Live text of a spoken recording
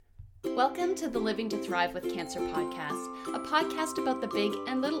Welcome to the Living to Thrive with Cancer podcast, a podcast about the big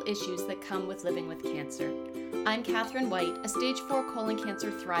and little issues that come with living with cancer. I'm Catherine White, a stage 4 colon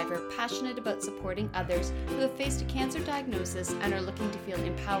cancer thriver, passionate about supporting others who have faced a cancer diagnosis and are looking to feel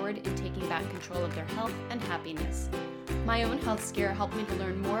empowered in taking back control of their health and happiness. My own health scare helped me to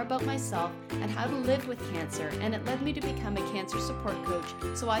learn more about myself and how to live with cancer, and it led me to become a cancer support coach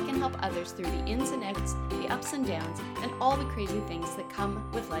so I can help others through the ins and outs, the ups and downs, and all the crazy things that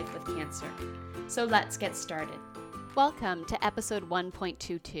come with life with cancer. So let's get started. Welcome to episode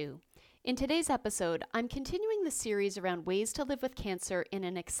 1.22. In today's episode, I'm continuing the series around ways to live with cancer in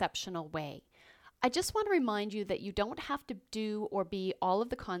an exceptional way. I just want to remind you that you don't have to do or be all of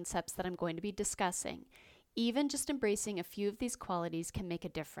the concepts that I'm going to be discussing. Even just embracing a few of these qualities can make a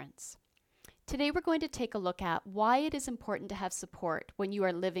difference. Today we're going to take a look at why it is important to have support when you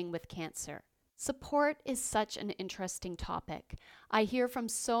are living with cancer. Support is such an interesting topic. I hear from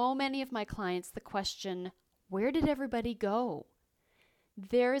so many of my clients the question, where did everybody go?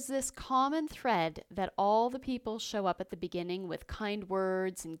 There's this common thread that all the people show up at the beginning with kind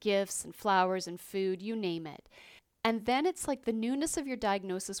words and gifts and flowers and food, you name it. And then it's like the newness of your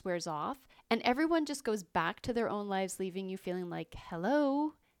diagnosis wears off and everyone just goes back to their own lives, leaving you feeling like,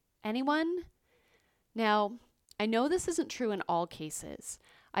 hello, anyone? Now, I know this isn't true in all cases.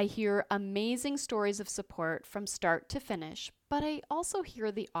 I hear amazing stories of support from start to finish, but I also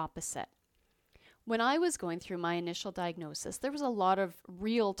hear the opposite. When I was going through my initial diagnosis, there was a lot of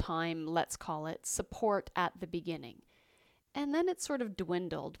real-time, let's call it, support at the beginning. And then it sort of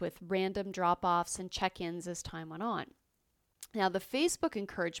dwindled with random drop-offs and check-ins as time went on. Now, the Facebook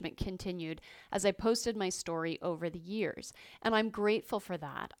encouragement continued as I posted my story over the years, and I'm grateful for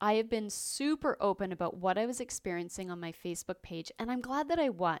that. I have been super open about what I was experiencing on my Facebook page, and I'm glad that I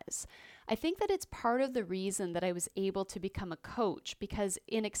was. I think that it's part of the reason that I was able to become a coach, because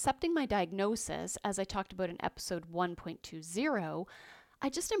in accepting my diagnosis, as I talked about in episode 1.20, I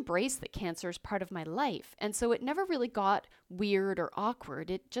just embraced that cancer is part of my life, and so it never really got weird or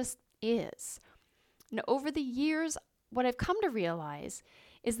awkward. It just is. Now, over the years, what I've come to realize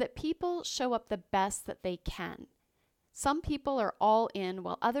is that people show up the best that they can. Some people are all in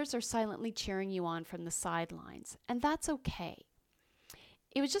while others are silently cheering you on from the sidelines, and that's okay.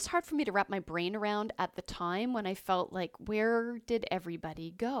 It was just hard for me to wrap my brain around at the time when I felt like, where did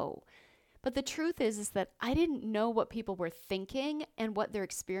everybody go? But the truth is that I didn't know what people were thinking and what their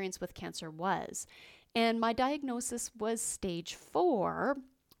experience with cancer was. And my diagnosis was stage 4,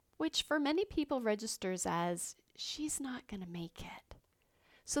 which for many people registers as she's not going to make it.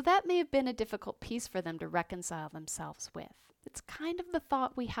 So that may have been a difficult piece for them to reconcile themselves with. It's kind of the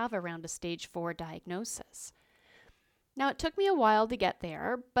thought we have around a stage 4 diagnosis. Now, it took me a while to get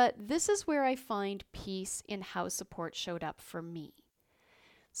there, but this is where I find peace in how support showed up for me.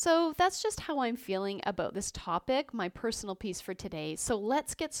 So that's just how I'm feeling about this topic, my personal piece for today. So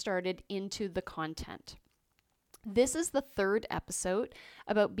let's get started into the content. This is the 3rd episode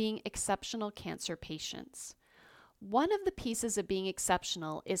about being exceptional cancer patients. One of the pieces of being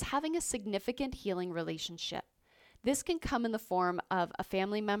exceptional is having a significant healing relationship. This can come in the form of a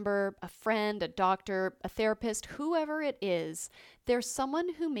family member, a friend, a doctor, a therapist, whoever it is. There's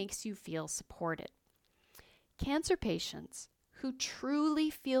someone who makes you feel supported. Cancer patients who truly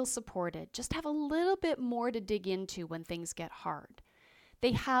feel supported just have a little bit more to dig into when things get hard.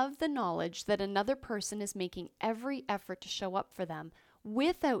 They have the knowledge that another person is making every effort to show up for them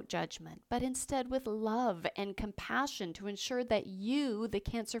without judgment, but instead with love and compassion to ensure that you, the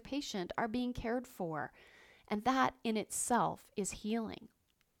cancer patient, are being cared for. And that in itself is healing.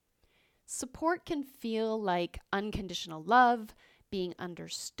 Support can feel like unconditional love, being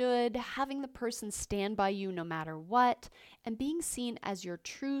understood, having the person stand by you no matter what, and being seen as your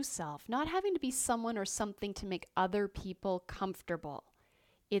true self, not having to be someone or something to make other people comfortable.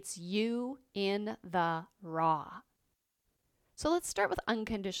 It's you in the raw. So let's start with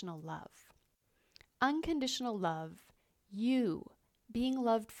unconditional love. Unconditional love, you being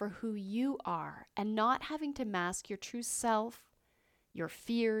loved for who you are and not having to mask your true self, your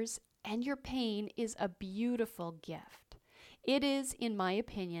fears, and your pain is a beautiful gift. It is, in my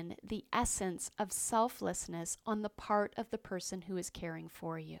opinion, the essence of selflessness on the part of the person who is caring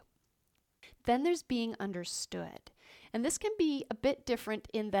for you. Then there's being understood. And this can be a bit different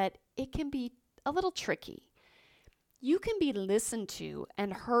in that it can be a little tricky. You can be listened to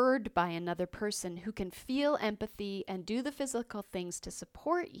and heard by another person who can feel empathy and do the physical things to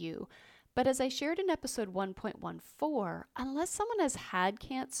support you. But as I shared in episode 1.14, unless someone has had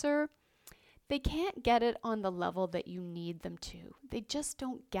cancer, They can't get it on the level that you need them to. They just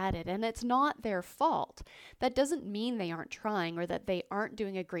don't get it, and it's not their fault. That doesn't mean they aren't trying or that they aren't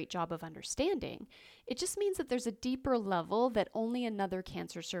doing a great job of understanding. It just means that there's a deeper level that only another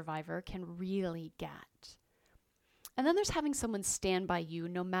cancer survivor can really get. And then there's having someone stand by you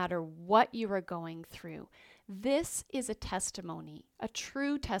no matter what you are going through. This is a testimony, a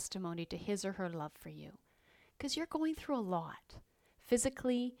true testimony to his or her love for you, because you're going through a lot.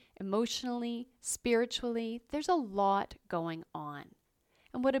 Physically, emotionally, spiritually, there's a lot going on.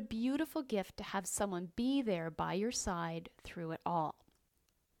 And what a beautiful gift to have someone be there by your side through it all.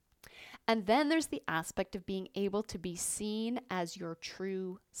 And then there's the aspect of being able to be seen as your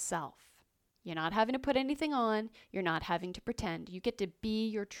true self. You're not having to put anything on. You're not having to pretend. You get to be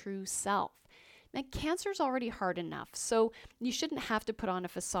your true self. Now, cancer's already hard enough, so you shouldn't have to put on a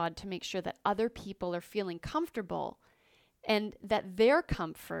facade to make sure that other people are feeling comfortable and that their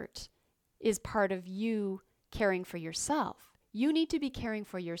comfort is part of you caring for yourself. You need to be caring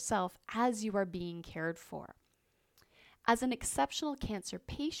for yourself as you are being cared for. As an exceptional cancer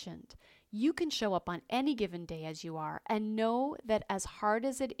patient, you can show up on any given day as you are and know that as hard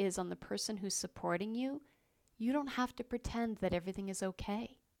as it is on the person who's supporting you, you don't have to pretend that everything is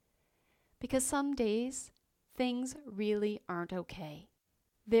okay. Because some days, things really aren't okay.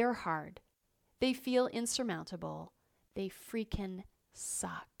 They're hard. They feel insurmountable. They freaking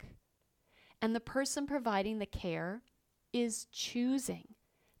suck. And the person providing the care is choosing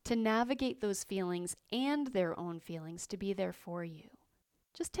to navigate those feelings and their own feelings to be there for you.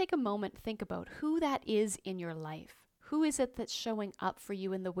 Just take a moment to think about who that is in your life. Who is it that's showing up for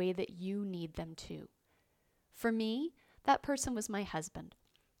you in the way that you need them to? For me, that person was my husband.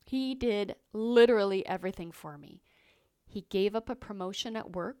 He did literally everything for me. He gave up a promotion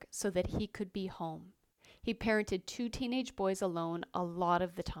at work so that he could be home. He parented 2 teenage boys alone a lot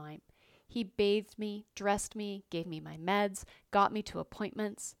of the time. He bathed me, dressed me, gave me my meds, got me to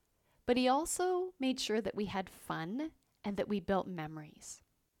appointments. But he also made sure that we had fun and that we built memories.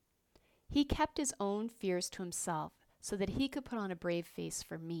 He kept his own fears to himself so that he could put on a brave face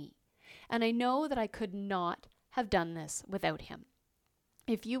for me. And I know that I could not have done this without him.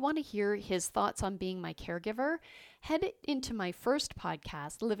 If you want to hear his thoughts on being my caregiver, head into my first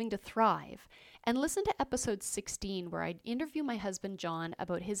podcast, Living to Thrive, and listen to episode 16 where I interview my husband John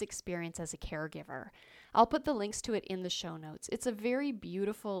about his experience as a caregiver. I'll put the links to it in the show notes. It's a very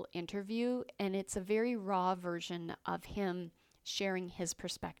beautiful interview and it's a very raw version of him sharing his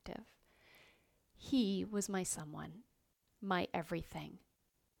perspective. He was my someone, my everything.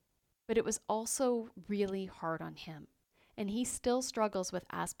 But it was also really hard on him. And he still struggles with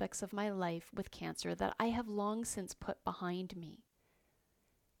aspects of my life with cancer that I have long since put behind me.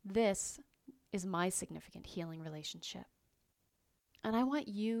 This is my significant healing relationship. And I want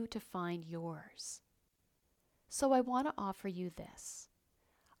you to find yours. So I want to offer you this.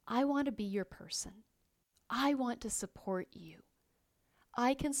 I want to be your person. I want to support you.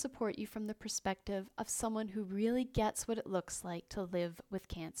 I can support you from the perspective of someone who really gets what it looks like to live with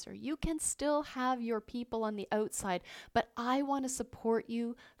cancer. You can still have your people on the outside, but I want to support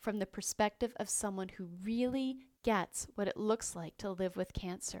you from the perspective of someone who really gets what it looks like to live with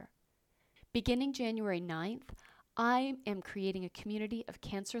cancer. Beginning January 9th, I am creating a community of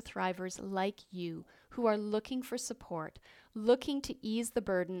cancer thrivers like you who are looking for support, looking to ease the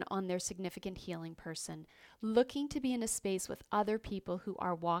burden on their significant healing person, looking to be in a space with other people who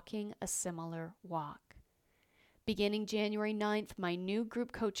are walking a similar walk. Beginning January 9th, my new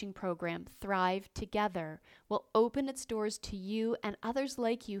group coaching program, Thrive Together, will open its doors to you and others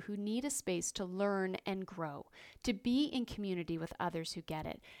like you who need a space to learn and grow, to be in community with others who get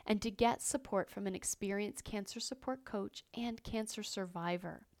it, and to get support from an experienced cancer support coach and cancer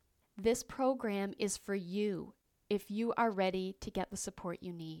survivor. This program is for you if you are ready to get the support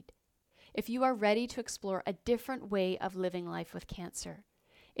you need, if you are ready to explore a different way of living life with cancer,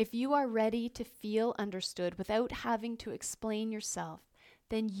 if you are ready to feel understood without having to explain yourself,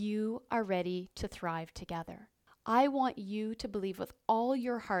 then you are ready to thrive together. I want you to believe with all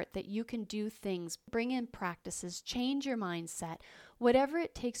your heart that you can do things, bring in practices, change your mindset, whatever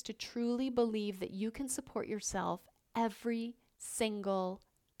it takes to truly believe that you can support yourself every single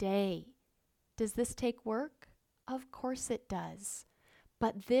day. Does this take work? Of course it does.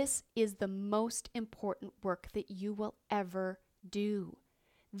 But this is the most important work that you will ever do.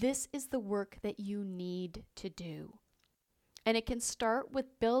 This is the work that you need to do. And it can start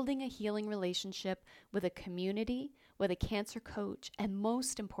with building a healing relationship with a community, with a cancer coach, and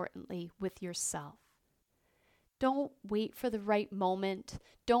most importantly, with yourself. Don't wait for the right moment.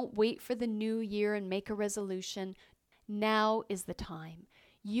 Don't wait for the new year and make a resolution. Now is the time.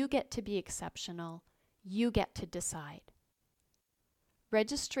 You get to be exceptional. You get to decide.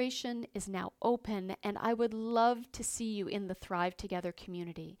 Registration is now open, and I would love to see you in the Thrive Together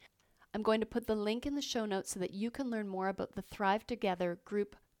community. I'm going to put the link in the show notes so that you can learn more about the Thrive Together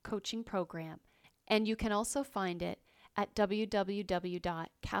group coaching program, and you can also find it at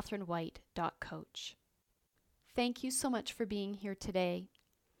www.catherinewhite.coach. Thank you so much for being here today.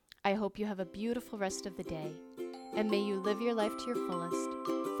 I hope you have a beautiful rest of the day, and may you live your life to your fullest,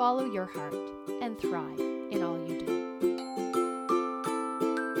 follow your heart, and thrive in all you do.